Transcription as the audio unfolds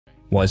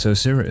Why so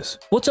serious?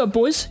 What's up,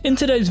 boys? In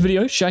today's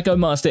video, SHACO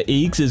Master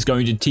Eeks is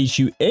going to teach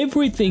you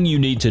everything you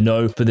need to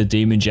know for the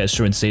Demon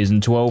Jester in Season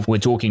 12. We're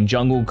talking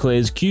jungle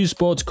clears, Q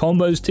spots,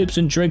 combos, tips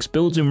and tricks,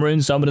 builds and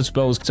runes, summoner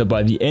spells, so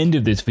by the end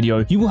of this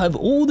video, you will have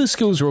all the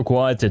skills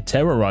required to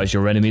terrorize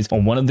your enemies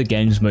on one of the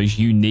game's most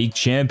unique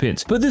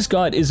champions. But this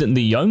guide isn't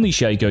the only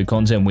SHACO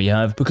content we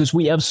have, because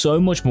we have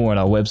so much more on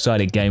our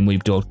website at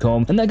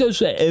GameLeap.com, and that goes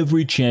for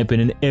every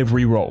champion in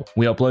every role.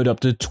 We upload up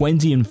to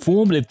 20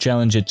 informative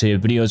Challenger tier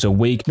videos a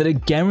week that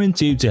are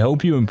guaranteed to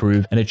help you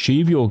improve and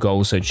achieve your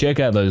goals, so check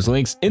out those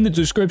links in the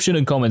description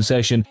and comment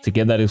section to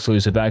get that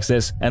exclusive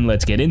access, and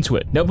let's get into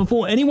it. Now,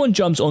 before anyone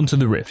jumps onto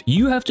the Rift,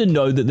 you have to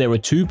know that there are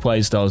two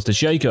playstyles to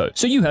SHACO.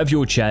 So you have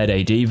your Chad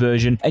AD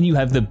version, and you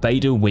have the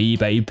Beta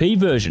Weeb AP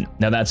version.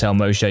 Now that's how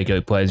most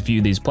SHACO players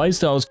view these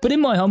playstyles, but in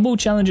my humble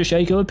Challenger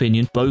SHACO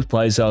opinion, both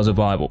playstyles are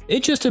viable.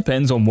 It just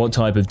depends on what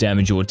type of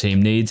damage your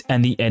team needs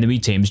and the enemy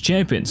team's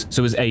champions.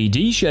 So as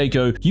AD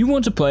SHACO, you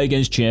want to play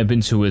against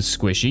champions who are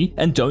squishy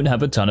and don't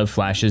have a ton of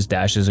flashes,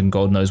 dashes, and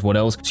god knows what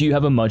else, so you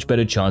have a much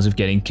better chance of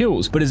getting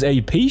kills. But as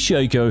AP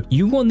SHACO,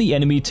 you want the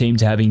enemy team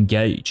to have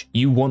engage.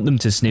 You want them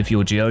to sniff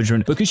your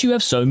deodorant because you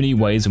have so many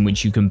ways in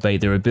which you can bait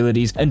their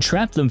abilities and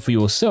trap them for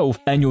yourself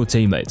and your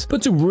teammates.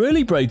 But to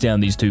really break down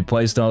these two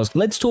playstyles,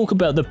 let's talk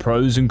about the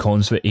pros and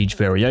cons for each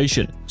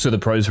variation. So the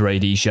pros for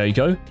AD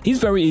SHACO: he's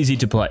very easy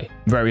to play,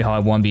 very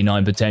high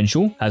 1v9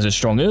 potential, has a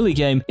strong early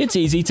game, it's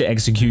easy to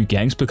execute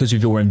ganks because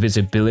of your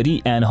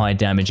invisibility and high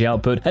damage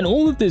output, and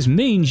all of this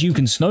means you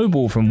can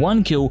snowball from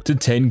 1 kill to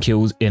 10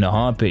 kills in a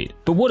heartbeat.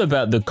 But what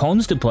about the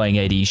cons to playing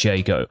AD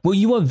SHACO? Well,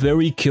 you are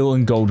very kill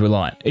and gold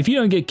reliant. If you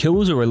don't get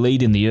kills or a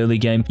lead in the early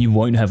game, you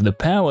won't have the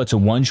power to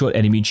one-shot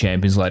enemy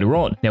champions later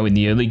on. Now in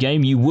the early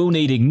game, you will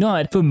need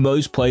Ignite for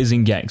most players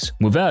in ganks.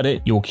 Without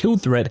it, your kill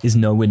threat is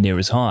nowhere near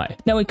as high.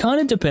 Now it kind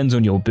of depends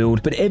on your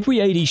build, but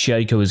every AD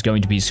SHACO is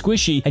going to be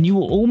squishy, and you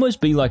will almost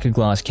be like a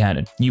glass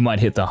cannon. You might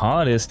hit the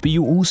hardest, but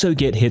you also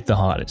get hit the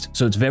hardest.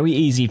 So it's very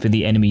easy for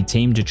the enemy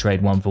team to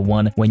trade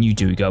 1-for-1 when you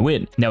do go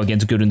in. Now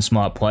against good and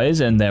smart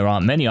players, and there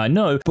aren't many I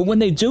know, but when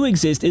they do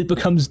exist, it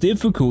becomes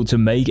difficult to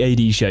make AD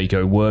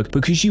SHACO work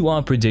because you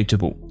are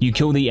predictable. You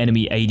kill the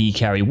enemy AD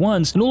carry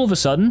once, and all of a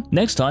sudden,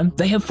 next time,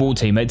 they have 4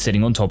 teammates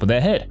sitting on top of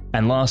their head.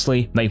 And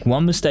lastly, make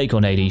one mistake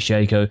on AD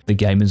SHACO, the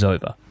game is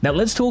over. Now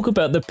let's talk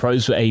about the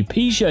pros for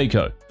AP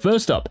SHACO.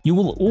 First up, you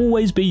will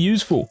always be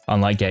useful,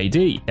 unlike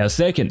AD. Now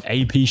second,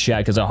 AP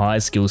Shack has a higher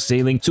skill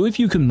ceiling, so if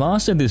you can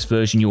master this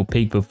version, your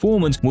peak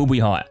performance will be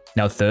higher.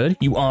 Now third,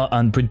 you are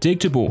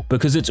unpredictable,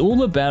 because it's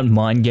all about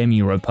mind gaming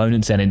your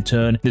opponents, and in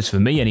turn, this for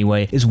me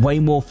anyway, is way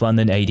more fun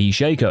than AD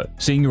SHACO.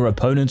 Seeing your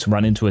opponents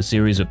run into a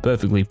series of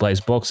perfectly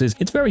placed boxes,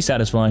 it's very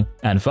satisfying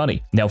and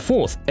funny. Now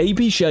fourth,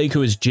 AP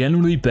SHACO is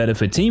generally better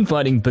for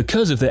teamfighting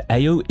because of the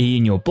AoE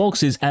in your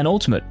boxes and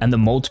ultimate, and the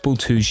multiple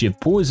 2-shift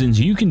poisons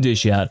you can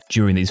dish out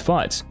during these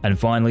fights. And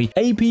finally,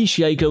 AP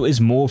SHACO is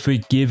more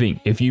forgiving.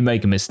 If you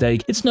make a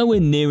mistake, it's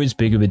nowhere near as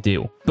big of a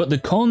deal. But the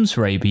cons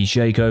for AP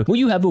SHACO: well,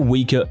 you have a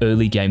weaker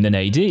early game than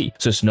AD,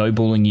 so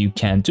snowballing you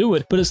can do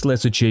it, but it's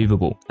less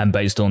achievable. And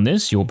based on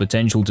this, your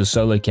potential to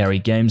solo carry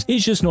games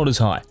is just not as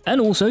high. And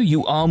also,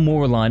 you are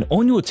more reliant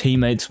on your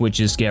teammates, which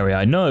is scary,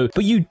 I know,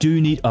 but you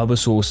do need other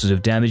sources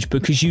of damage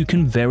because you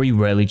can very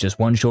rarely just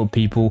one-shot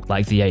people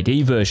like the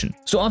AD version.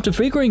 So after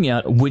figuring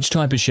out which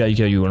type of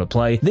SHACO you want to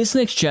play, this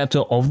next chapter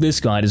of this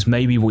guide is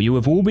maybe what you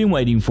have all been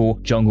waiting for: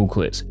 jungle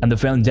clears. And the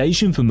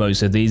foundation for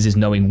most of these is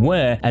knowing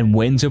where and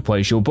when to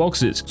place your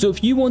boxes. So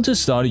if you want to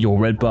start at your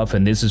red buff,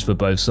 and this is for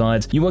both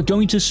sides, you are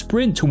going to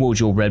sprint towards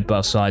your red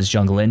buff size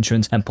jungle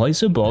entrance and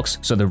place a box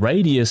so the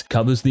radius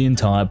covers the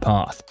entire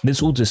path.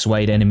 This will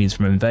dissuade enemies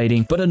from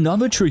invading, but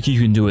another trick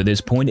you can do at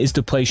this point is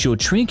to place your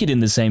trinket in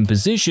the same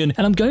position,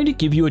 and I'm going to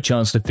give you a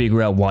chance to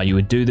figure out why you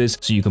would do this,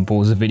 so you can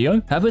pause the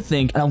video, have a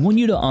think, and I want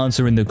you to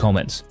answer in the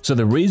comments. So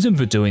the reason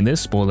for doing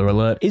this, spoiler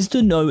alert, is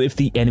to know if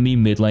the enemy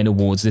mid laner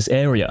wards this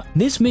area.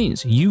 This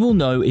means you will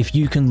know if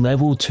you can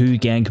level 2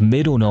 gank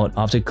mid or not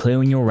after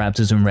clearing your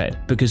raptors in red,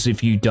 because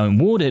if you don't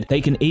ward it,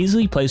 they can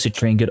easily place a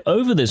trinket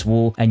over this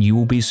wall and you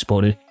will be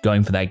spotted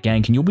going for that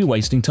gank, and you'll be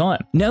wasting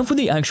time. Now for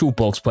the actual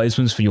box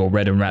placements for your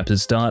red and raptor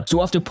start.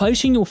 So after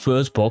placing your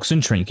first box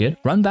and trinket,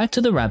 run back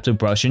to the raptor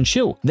brush and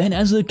chill. Then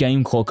as the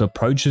game clock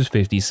approaches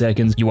 50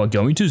 seconds, you are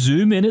going to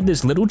zoom in at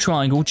this little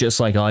triangle just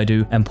like I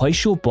do and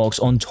place your box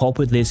on top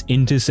of this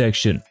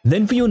intersection.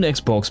 Then for your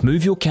next box,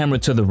 move your camera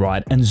to the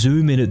right and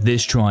zoom in at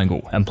this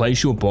triangle and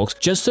place your box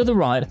just to the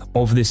right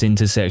of this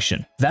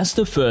intersection. That's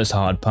the first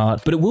hard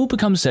part, but it will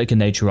become second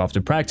nature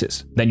after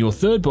practice. Then your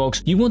third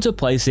box, you want to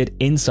place it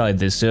inside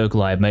this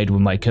circle I have made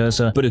with my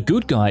cursor, but a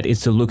good guide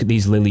is to look at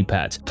these lily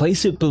pads.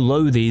 Place it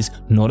below these,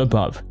 not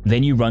above.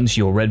 Then you run to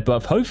your red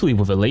buff, hopefully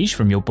with a leash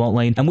from your bot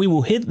lane, and we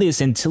will hit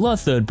this until our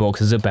third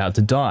box is about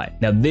to die.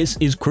 Now this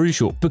is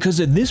crucial, because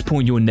at this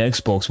point your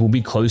next box will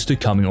be close to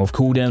coming off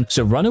cooldown,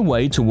 so run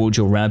away towards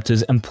your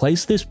raptors and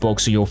place this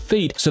box at your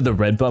feet so the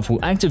red buff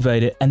will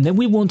activate it, and then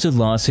we want to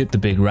last hit the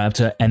big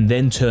raptor and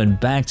then turn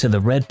back to the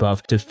red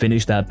buff to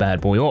finish that bad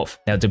boy off.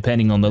 Now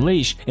depending on the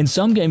leash, in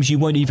some games you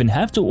won't even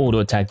have to auto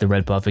attack the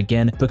red buff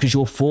again because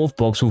your 4th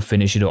box will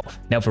finish it off.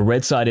 Now for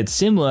red side it's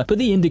similar, but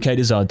the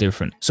indicators are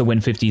different. So when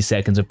 50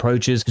 seconds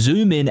approaches,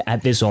 zoom in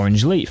at this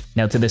orange leaf.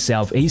 Now to the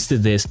southeast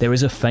of this, there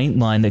is a faint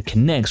line that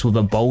connects with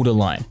a boulder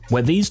line.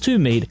 Where these two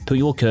meet, put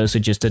your cursor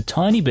just a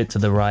tiny bit to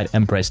the right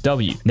and press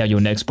W. Now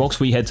your next box,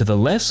 we head to the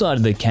left side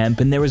of the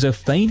camp and there is a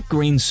faint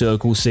green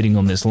circle sitting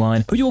on this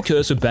line. Put your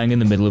cursor bang in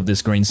the middle of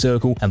this green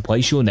circle and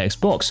place your next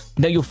box.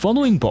 Now your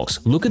following box,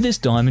 look at this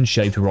diamond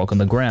shaped rock on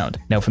the ground.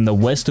 Now from the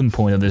western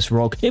point of this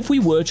rock, if we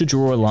were to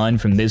draw a line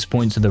from this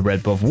point to the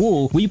red buff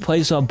wall, we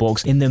place our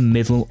box in the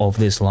middle of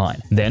this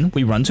line. Then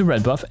we run to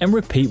red buff and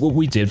repeat what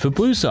we did for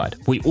blue side.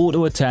 We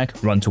auto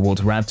attack, run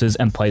towards raptors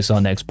and place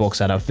our next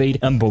box at our feet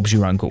and Bob's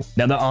your uncle.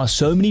 Now there are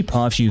so many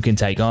paths you can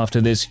take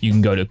after this. You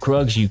can go to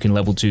Krugs, you can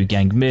level 2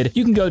 gank mid,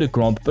 you can go to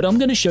Gromp, but I'm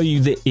going to show you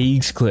the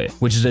Eags clear,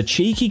 which is a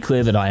cheeky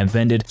clear that I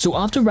invented. So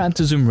after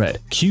raptors in red,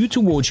 Q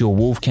towards your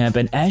wolf camp,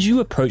 and as you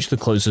approach the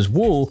closest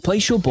wall,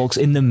 place your box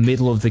in the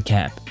middle of the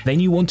camp. Then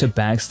you want to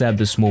backstab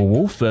the small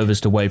wolf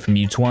furthest away from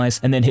you twice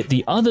and then hit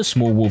the other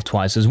small wolf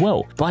twice as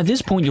well. By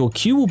this point your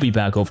Q will be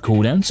back off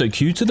cooldown, so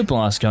Q to the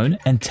blast cone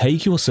and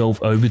take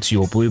yourself over to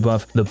your blue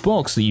buff. The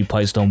box that you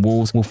placed on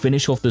wolves will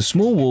finish off the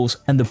small wolves,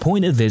 and the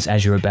point of this,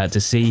 as you're about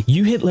to see,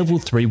 you hit level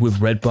 3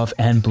 with red buff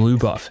and blue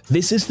buff.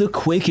 This is the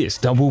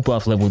quickest double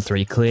buff level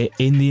 3 clear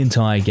in the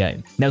entire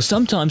game. Now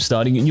sometimes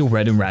starting in your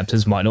red and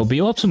raptors might not be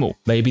optimal.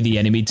 Maybe the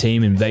enemy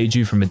team invades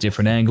you from a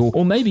different angle,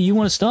 or maybe you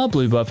want to start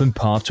blue buff and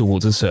path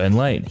towards a certain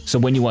lane. So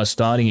when you are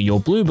starting at your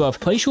blue buff,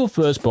 place your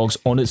first box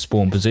on its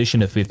spawn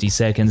position at 50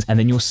 seconds and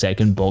then your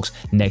second box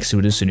next to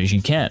it as soon as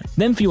you can.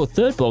 Then for your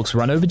third box,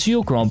 run over to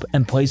your Gromp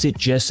and place it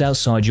just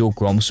outside your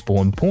Gromp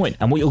spawn point.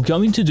 And what you're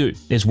going to do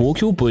is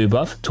walk your blue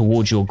buff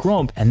towards your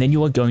Gromp and then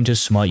you are going to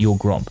smite your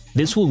Gromp.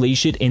 This will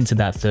leash it into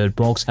that third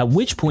box, at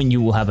which point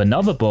you will have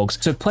another box.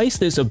 So place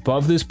this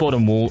above this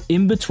bottom wall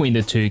in between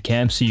the two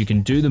camps so you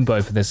can do them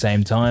both at the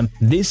same time.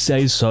 This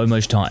saves so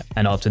much time.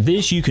 And after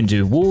this you can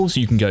do wolves,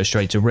 you can go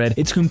straight to red.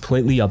 It's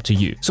completely up to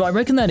you. So I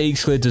reckon that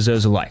Eags clear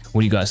deserves a like.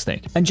 What do you guys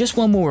think? And just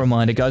one more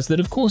reminder guys, that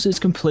of course it's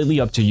completely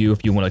up to you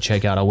if you want to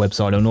check out our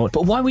website or not,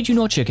 but why would you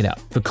not check it out?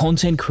 For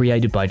content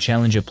created by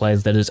challenger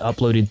players that is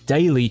uploaded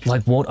daily,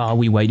 like what are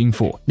we waiting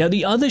for? Now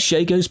the other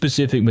SHACO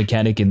specific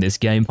mechanic in this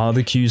game are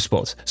the Q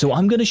spots. So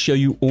I'm going to show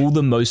you all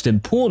the most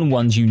important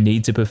ones you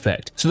need to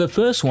perfect. So the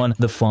first one,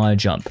 the fire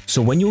jump.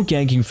 So when you're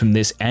ganking from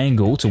this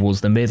angle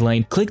towards the mid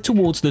lane, click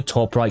towards the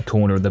top right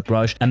corner of the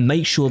brush and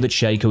make sure that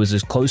SHACO is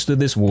as close to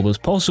this wall as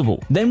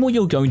possible. Then what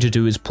you're going to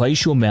do is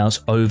place your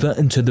mouse over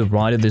and to the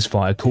right of this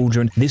fire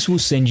cauldron. This will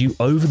send you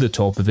over the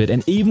top of it,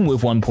 and even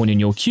with 1 point in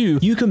your Q,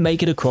 you can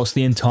make it across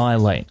the entire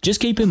lane. Just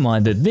keep in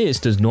mind that this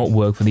does not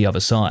work for the other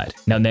side.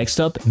 Now next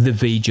up, the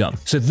V jump.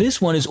 So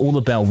this one is all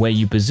about where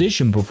you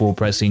position before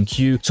pressing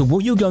Q. So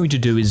what you're going to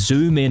do is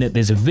zoom in at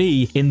this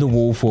V in the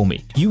wall for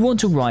me. You want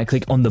to right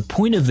click on the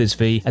point of this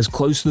V as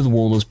close to the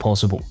wall as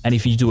possible. And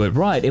if you do it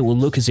right, it will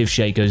look as if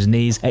SHACO's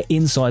knees are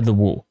inside the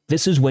wall.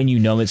 This is when you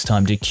know it's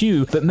time to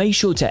Q, but make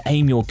sure to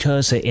aim your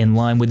cursor in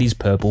line with these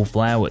purple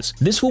flowers.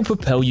 This will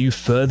propel you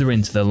further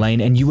into the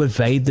lane and you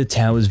evade the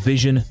tower's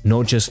vision,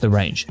 not just the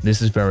range.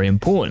 This is very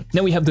important.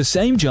 Now we have the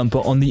same jumper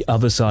on the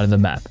other side of the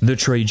map, the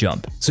tree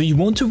jump. So you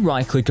want to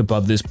right click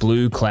above this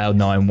blue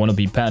Cloud9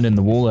 wannabe pattern in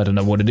the wall, I don't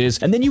know what it is,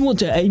 and then you want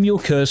to aim your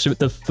cursor at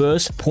the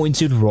first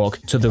pointed rock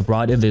to the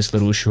right of this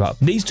little shrub.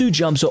 These two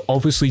jumps are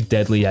obviously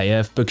deadly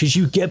AF because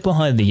you get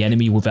behind the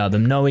enemy without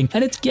them knowing,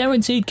 and it's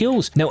guaranteed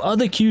kills. Now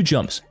other Q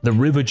jumps, the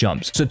river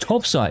jumps. So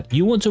top side,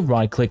 you want to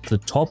right click the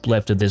top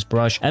left of this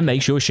brush and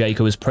make sure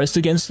SHACO is pressed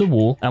against the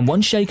wall, and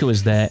once SHACO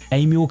is there,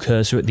 aim your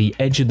cursor at the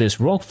edge of this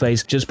rock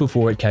face just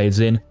before it caves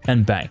in,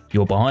 and bang,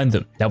 you're behind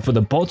them. Now for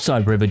the bot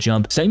side river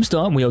jump, same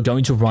start, we are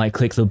going to right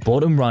click the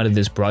bottom right of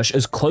this brush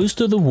as close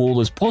to the wall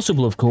as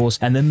possible of course,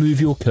 and then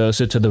move your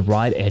cursor to the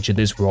right edge of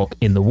this rock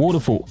in the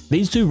waterfall.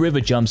 These two river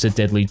jumps are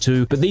deadly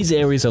too, but these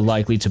areas are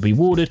likely to be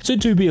watered, so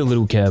do be a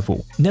little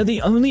careful. Now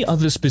the only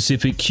other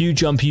specific Q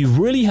jump you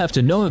really have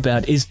to know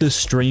about is the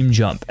stream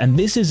jump, and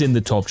this is in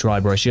the top dry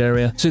brush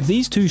area. So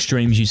these two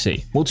streams you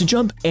see, well, to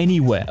jump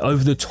anywhere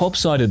over the top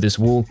side of this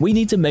wall, we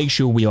need to make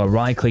sure we are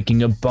right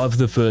clicking above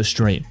the first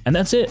stream, and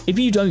that's it. If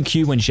you don't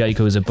Q when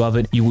SHACO is above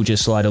it, you will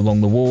just slide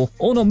along the wall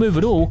or not move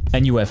at all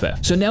and you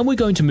FF. So now we're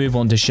going to move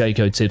on to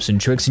SHACO tips and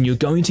tricks, and you're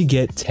going to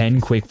get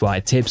 10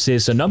 quickfire tips here.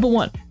 So number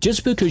one,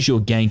 just because you're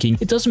ganking,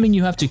 it doesn't mean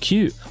you have to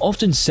Q.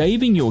 Often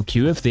saving your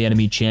Q if the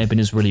enemy champion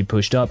is really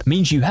pushed up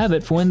means you have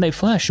it for when they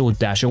flash or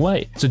dash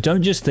away. So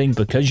don't just think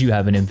because you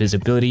have an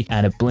invisibility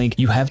and a blink,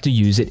 you have to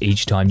use it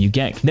each time you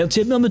gank. Now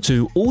tip number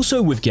two,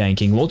 also with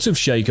ganking, lots of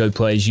SHACO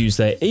players use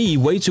their E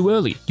way too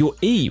early. Your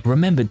E,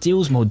 remember,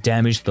 deals more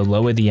damage the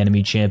lower the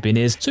enemy champion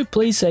is, so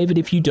please save it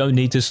if you don't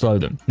need to slow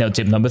them. Now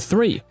tip number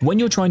three, when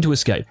you're trying to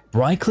escape,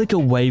 right click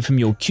away from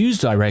your Q's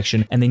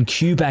direction and then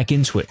Q back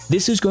into it.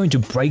 This is going to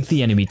break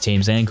the enemy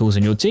team's ankles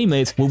and your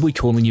teammates will be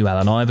calling you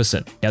Allen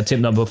Iverson. Now tip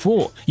number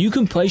four, you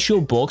can place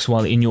your box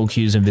while in your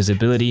Q's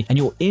invisibility and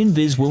your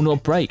invis will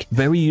not break.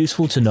 Very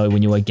useful to know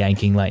when you are ganking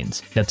ganking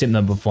lanes. Now tip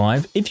number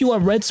 5, if you are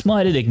red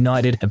smited,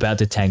 ignited, about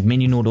to tank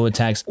minion auto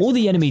attacks, or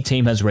the enemy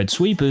team has red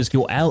sweepers,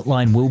 your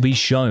outline will be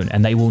shown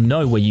and they will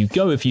know where you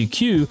go if you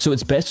Q, so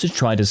it's best to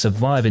try to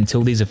survive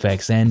until these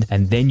effects end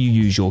and then you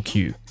use your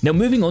Q. Now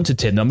moving on to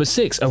tip number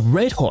 6, a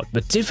red hot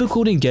but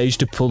difficult engage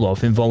to pull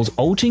off involves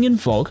ulting in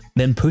fog,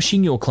 then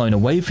pushing your clone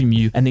away from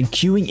you and then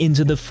queuing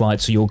into the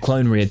fight so your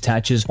clone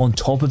reattaches on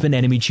top of an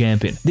enemy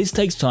champion. This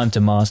takes time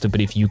to master,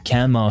 but if you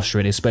can master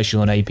it,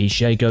 especially on AP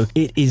SHACO,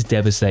 it is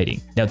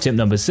devastating. Now tip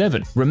number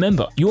 7,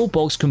 remember, your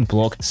box can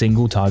block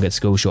single target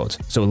skill shots.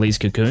 So Elise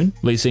Cocoon,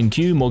 Lee Sin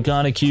Q,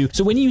 Morgana Q,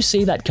 so when you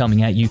see that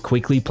coming at you,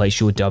 quickly place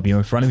your W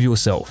in front of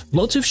yourself.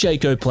 Lots of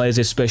SHACO players,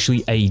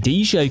 especially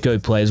AD SHACO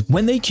players,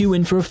 when they queue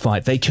in for a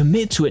fight, they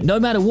commit to it no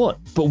matter what.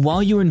 But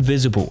while you're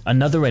invisible,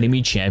 another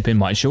enemy champion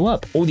might show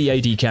up, or the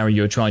AD carry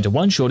you're trying to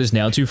one-shot is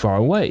now too far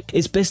away.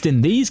 It's best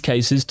in these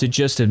cases to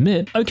just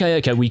admit,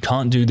 okay, we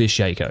can't do this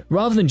SHACO,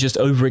 rather than just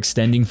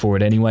overextending for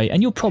it anyway,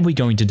 and you're probably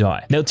going to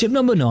die. Now tip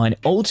number 9,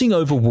 ulting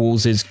over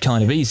walls is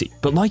kind of easy,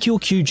 but like your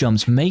Q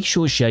jumps, make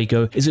sure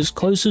SHACO is as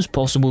close as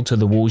possible to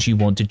the walls you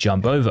want to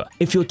jump over.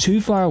 If you're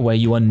too far away,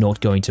 you are not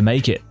going to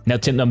make it. Now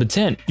tip number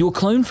 10, your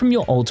clone from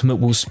your ultimate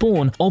will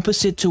spawn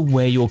opposite to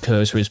where your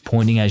cursor is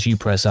pointing as you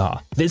press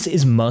R. This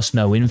is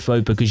must-know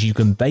info because you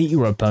can bait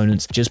your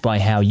opponents just by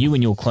how you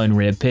and your clone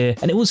reappear,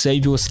 and it will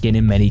save your skin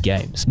in many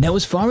games. Now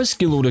as far as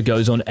skill order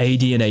goes on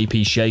AD and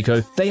AP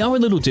SHACO, they are a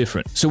little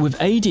different. So with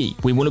AD,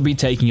 we want to be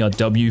taking our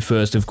W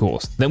first, of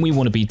course, then we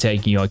want to be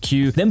taking our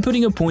Q, then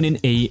putting a point in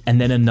E, and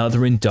then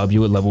another in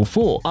W at level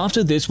 4.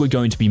 After this, we're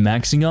going to be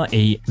maxing our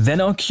E, then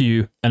our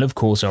Q, and of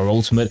course our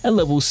ultimate at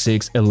level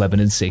 6, 11,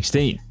 and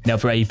 16. Now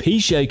for AP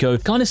SHACO,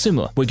 kind of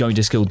similar. We're going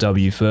to skill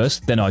W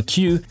first, then our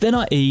Q, then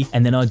our E,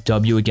 and then our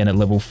W again at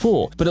level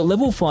 4. But at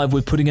level 5,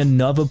 we're putting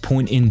another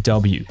point in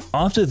W.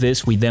 After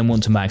this, we then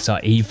want to max our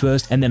E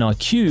first, and then our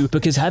Q,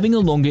 because having a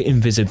longer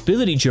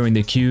invisibility during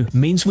the Q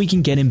means we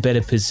can get in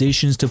better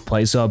positions to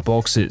place our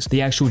boxes.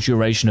 The actual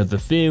duration of the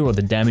fear or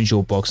the damage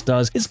your box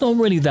does is not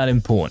really that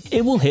important.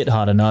 It will hit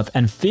hard enough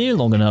and fear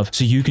long enough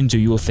so you can do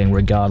your thing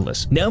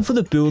regardless. Now for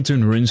the builds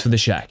and runes for the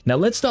Shack. Now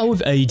let's start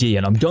with AD,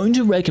 and I'm going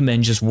to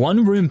recommend just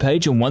one rune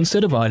page and one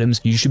set of items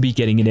you should be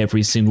getting in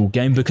every single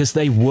game because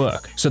they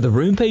work. So the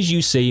rune page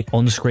you see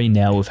on screen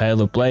now with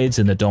Hail of Blades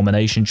and the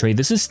Domination tree,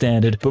 this is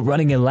standard, but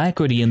running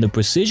Alacrity and the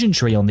Precision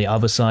tree on the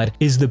other side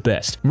is the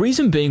best.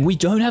 Reason being, we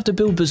don't have to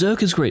build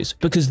Berserker's Greaves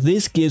because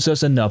this gives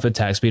us enough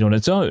attack speed on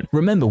its own.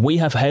 Remember, we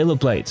have Hail of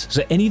Blades,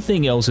 so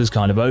anything else is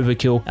kind of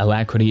overkill.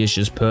 Alacrity is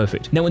just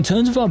perfect. Now in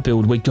terms of our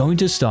build, we're going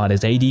to start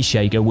as AD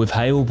SHACO with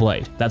Hail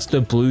Blade. That's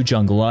the blue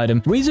jungle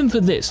item. Reason for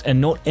this and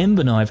not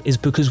Ember Knife is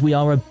because we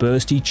are a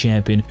bursty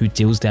champion who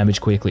deals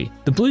damage quickly.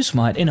 The blue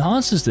smite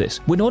enhances this.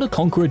 We're not a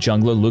conqueror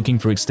jungler looking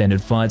for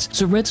extended fights,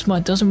 so red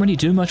smite doesn't really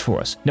do much for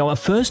us. Now our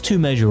first two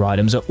major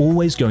items are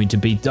always going to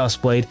be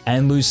Duskblade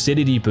and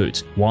Lucidity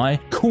Boots. Why?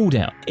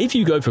 Cooldown. If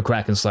you go for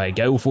Kraken Slayer,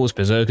 Gale Force,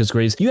 Berserker's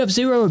Greaves, you have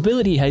 0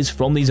 ability haste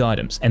from these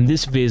items, and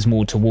this veers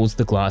more towards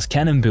the glass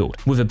cannon build.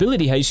 With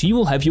ability haste, you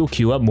will have your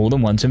Q up more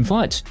than once in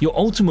fights. Your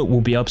ultimate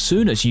will be up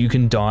sooner so you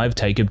can dive,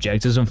 take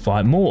objectives, and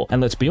fight more.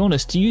 And let's be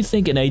honest, do you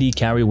think an AD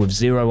carrier with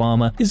 0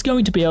 armor is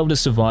going to be able to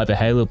survive a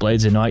Hail of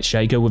Blades Ignite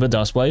SHACO with a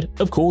Duskblade?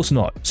 Of course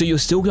not. So you're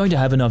still going to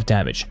have enough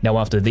damage. Now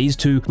after these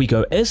two, we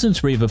go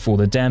Essence Reaver for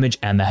the damage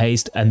and the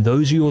haste, and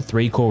those are your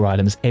 3 core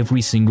items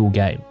every single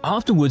game.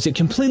 Afterwards, it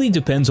completely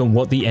depends on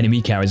what the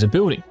enemy carriers are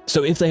building.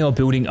 So if they are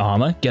building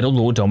armor, get a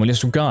Lord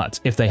Dominus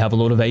Regards. If they have a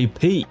lot of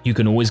AP, you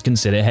can always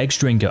consider Hex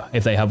Drinker.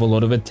 If they have a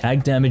lot of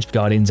attack damage,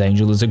 Guardian's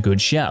Angel is a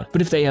good shout.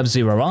 But if they have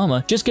 0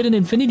 armor, just get an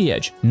Infinity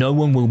Edge. No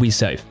one will be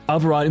safe.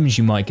 Other items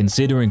you might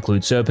consider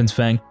include Serpent's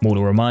Fang,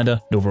 Mortal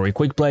Reminder, Novari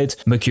Quick Blades,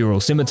 Mercurial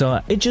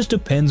Scimitar. It just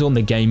depends on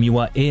the game you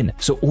are in,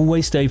 so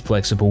always stay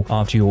flexible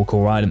after your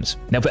core items.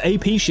 Now for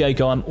AP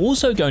SHACO, I'm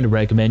also going to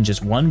recommend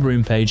just one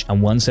rune page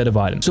and one set of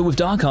items. So with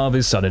Dark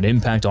Harvest, Sudden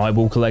Impact,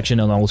 Eyeball Collection,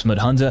 and Ultimate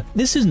Hunter,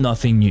 this is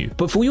nothing new.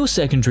 But for your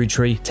secondary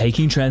tree,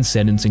 taking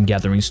Transcendence and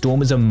Gathering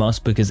Storm is a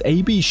must because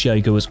AB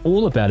SHACO is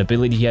all about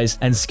ability haste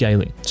and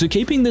scaling. So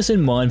keeping this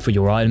in mind for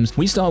your items,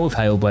 we start with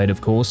Hailblade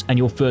of course, and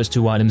your first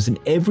 2 items in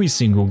every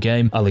single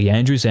game are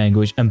Leandri's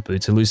Anguish and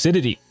Boots of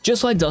Lucidity.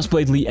 Just like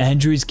Duskblade,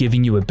 Leandri's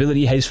giving you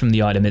ability haste from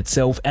the item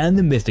itself, and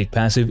the mythic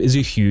passive is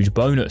a huge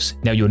bonus.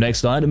 Now your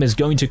next item is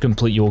going to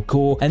complete your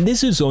core, and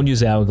this is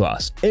Zhonya's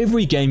Hourglass.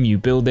 Every game you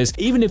build this,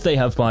 even if they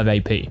have 5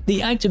 AP.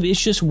 The active is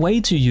just way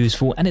too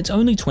useful, and it's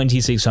only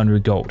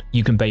 2600 gold.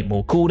 You can bait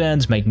more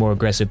cooldowns, make more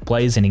aggressive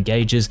plays and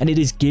engages, and it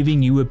is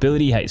giving you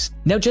ability haste.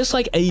 Now just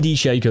like AD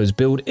SHACO's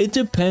build, it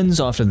depends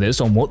after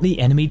this on what the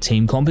enemy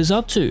team comp is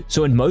up to.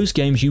 So in most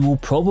games you will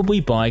probably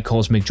buy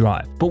Cosmic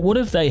Drive, but what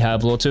if they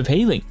have lots of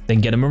healing? Then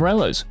get a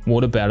Morellos?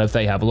 What about if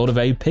they have a lot of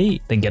AP?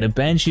 Then get a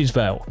Banshee's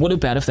Veil. What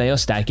about if they are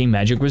stacking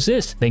Magic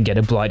Resist? Then get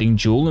a Blighting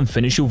Jewel and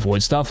finish your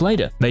Void Staff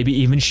later. Maybe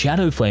even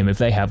Shadow Flame if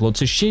they have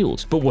lots of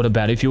shields. But what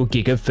about if you're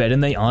Giga Fed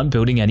and they aren't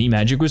building any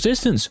magic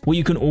resistance? Well,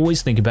 you can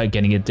always think about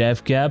getting a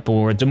Death Cap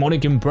or a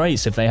Demonic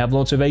Embrace if they have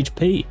lots of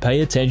HP.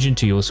 Pay attention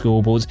to your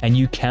scoreboards and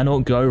you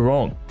cannot go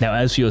wrong. Now,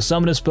 as for your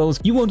summoner spells,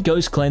 you want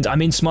Ghost Cleanse,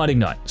 Smite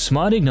Ignite.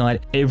 Smite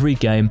Ignite every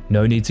game,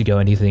 no need to go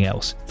anything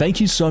else. Thank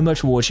you so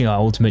much for watching our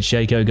Ultimate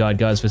SHACO guide,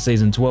 guys, for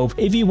Season 12.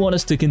 If you want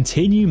us to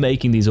continue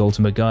making these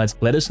Ultimate guides,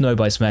 let us know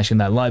by smashing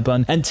that like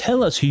button and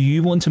tell us who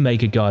you want to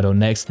make a guide on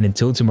next. And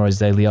until tomorrow's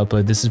daily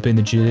upload, this has been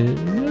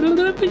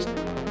the